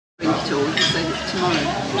So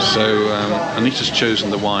Anita's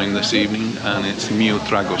chosen the wine this evening, and it's Mio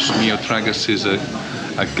Tragos. Mio Tragos is a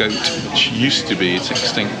goat which used to be, it's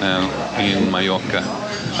extinct now, in Mallorca.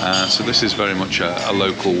 So this is very much a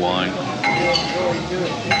local wine.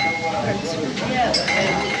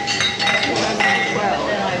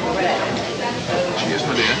 Cheers,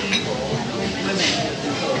 my dear.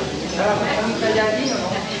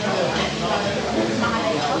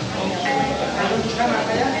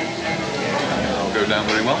 That'll go down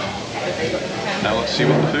very well. Now let's see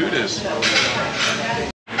what the food is.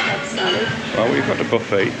 Well, we've got a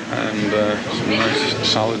buffet and some nice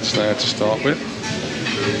salads there to start with.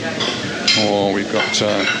 Or we've got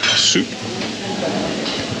soup,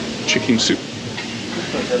 chicken soup.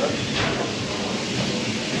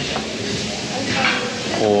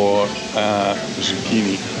 Or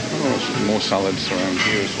zucchini. Oh, there's more salads around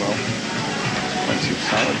here as well. Plenty of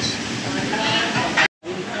salads.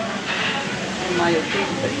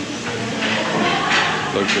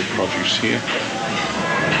 Local produce here.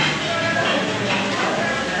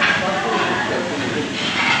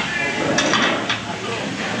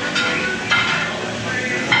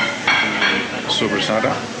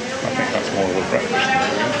 Sobrasada. I think that's more of a breakfast.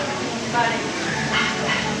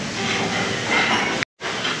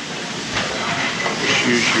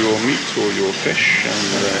 Choose your meat or your fish, and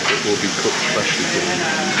it will be cooked freshly for you.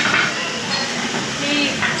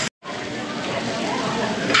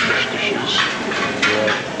 Fish dishes.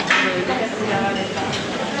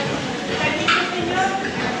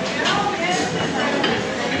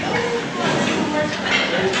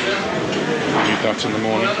 Eat that in the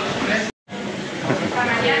morning.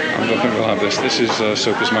 I think we'll have this. This is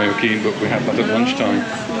Sopes Mallorquin, but we had that at lunchtime.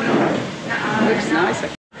 Looks nice.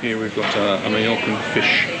 Here we've got a Mallorcan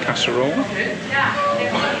fish casserole,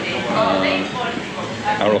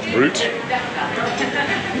 arroz brut,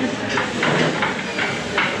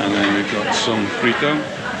 and then we've got some frito.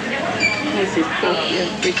 This is pork, yeah,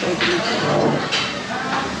 frito.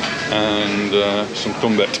 And some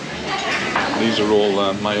tumbet. These are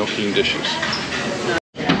all Mallorquin dishes.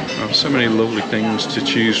 So many lovely things to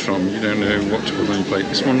choose from. You don't know what to put on your plate.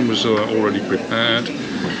 This one was already prepared,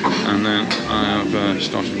 and then I've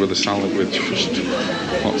started with a salad with just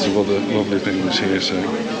lots of other lovely things here. So,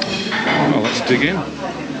 well, let's dig in.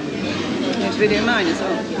 There's video mine as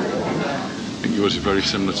well. I think yours is very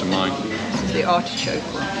similar to mine. This is the artichoke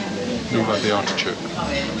one. What about the artichoke?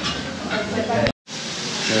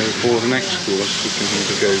 So for the next course, we can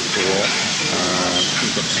either go for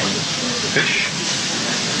we've got some fish.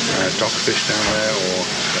 Dogfish down there, or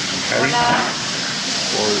got some herring,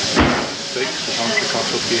 or steaks with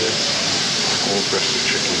entrecote up here, or breasted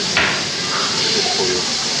chicken. Good for you.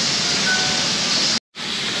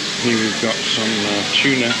 Here we've got some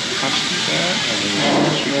tuna pasty there, and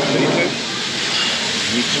sweet potato,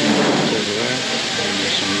 meat sweet over there, and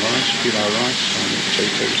there's some rice, pilau rice, and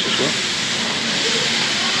potatoes as well.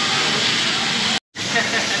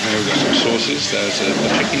 Now we've got some sauces. There's a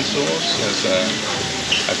chicken sauce, there's a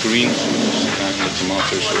green sauce, and the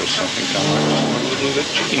tomato sauce. I think I might just want a little bit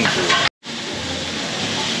of chicken sauce.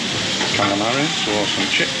 Calamares, or some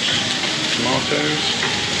chips, tomatoes,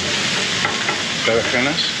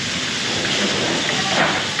 berenjenas.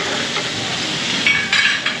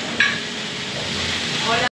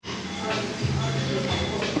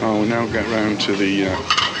 Oh, we'll now get round to the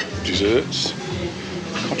desserts.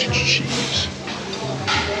 Cottage cheese.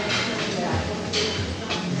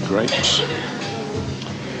 Grapes.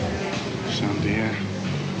 Sandia.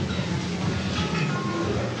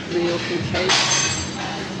 Mallorcan cake.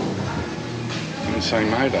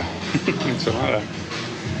 Ensaimada. Ensalada.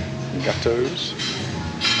 Gâteaux.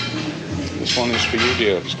 This one is for you,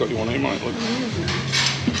 dear. It's got your name on it, look.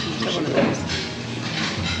 One of those.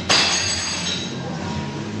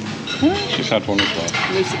 She's had one as well.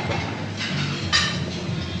 Musical.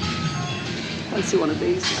 Fancy one of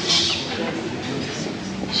these.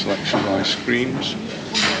 Selection of ice creams.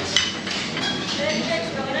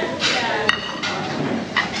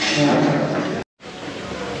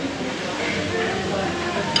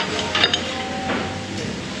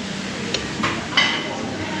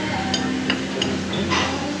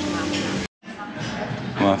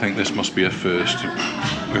 Well, I think this must be a first.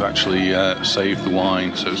 We've actually saved the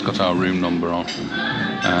wine, so it's got our room number on,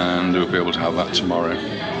 and we'll be able to have that tomorrow.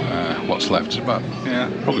 What's left is about,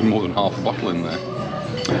 probably more than half a bottle in there.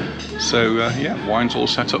 So yeah, wine's all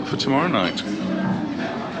set up for tomorrow night.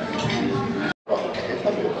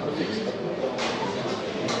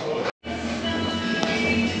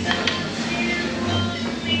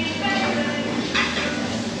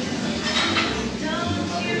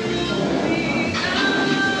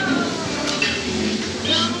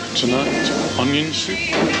 tonight, onion soup.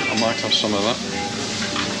 I might have some of that.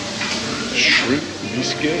 Shrimp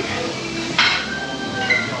biscuit.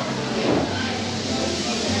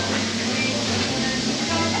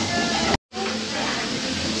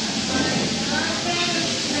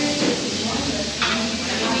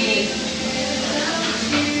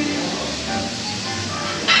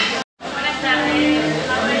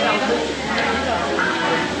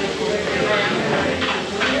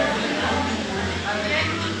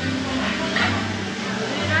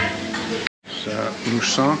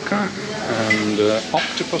 Moussaka and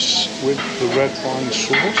octopus with the red wine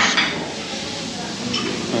sauce,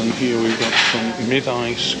 and here we've got some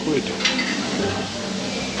mid-eye squid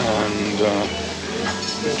and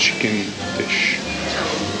chicken dish.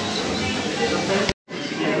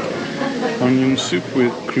 Onion soup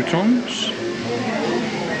with croutons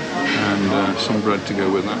and some bread to go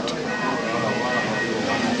with that.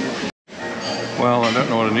 Well, I don't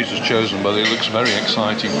know what Anita's chosen, but it looks very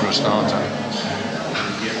exciting for a starter.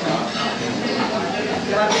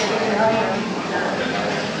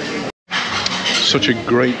 Such a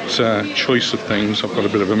great choice of things. I've got a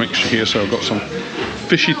bit of a mixture here, so I've got some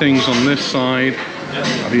fishy things on this side.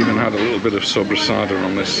 I've even had a little bit of sobrasada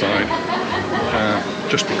on this side,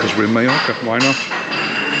 just because we're in Mallorca, why not?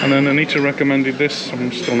 And then Anita recommended this.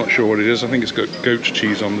 I'm still not sure what it is. I think it's got goat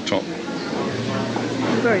cheese on the top.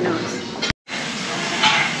 Very nice.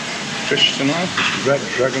 Fish tonight, red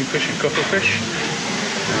dragonfish and cuttlefish,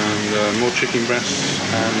 and more chicken breasts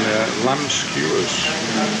and lamb skewers.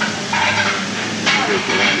 Go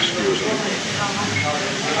for lamb skewers, I think.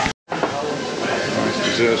 Nice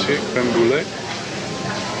desserts here, creme brulee,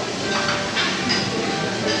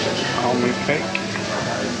 almond cake,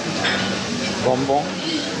 bonbons,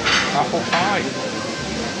 apple pie.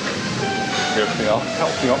 Go for the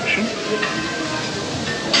healthy option.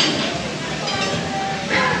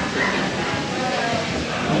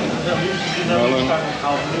 Melon,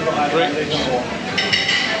 grapes,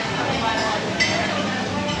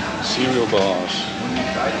 cereal bars,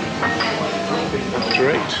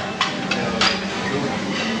 great.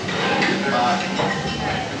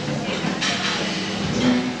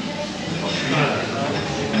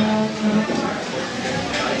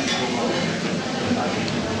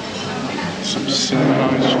 Some cinnamon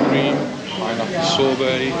ice cream, pineapple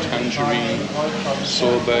sorbet, tangerine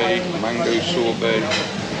sorbet, mango sorbet,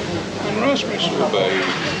 and raspberry sorbet.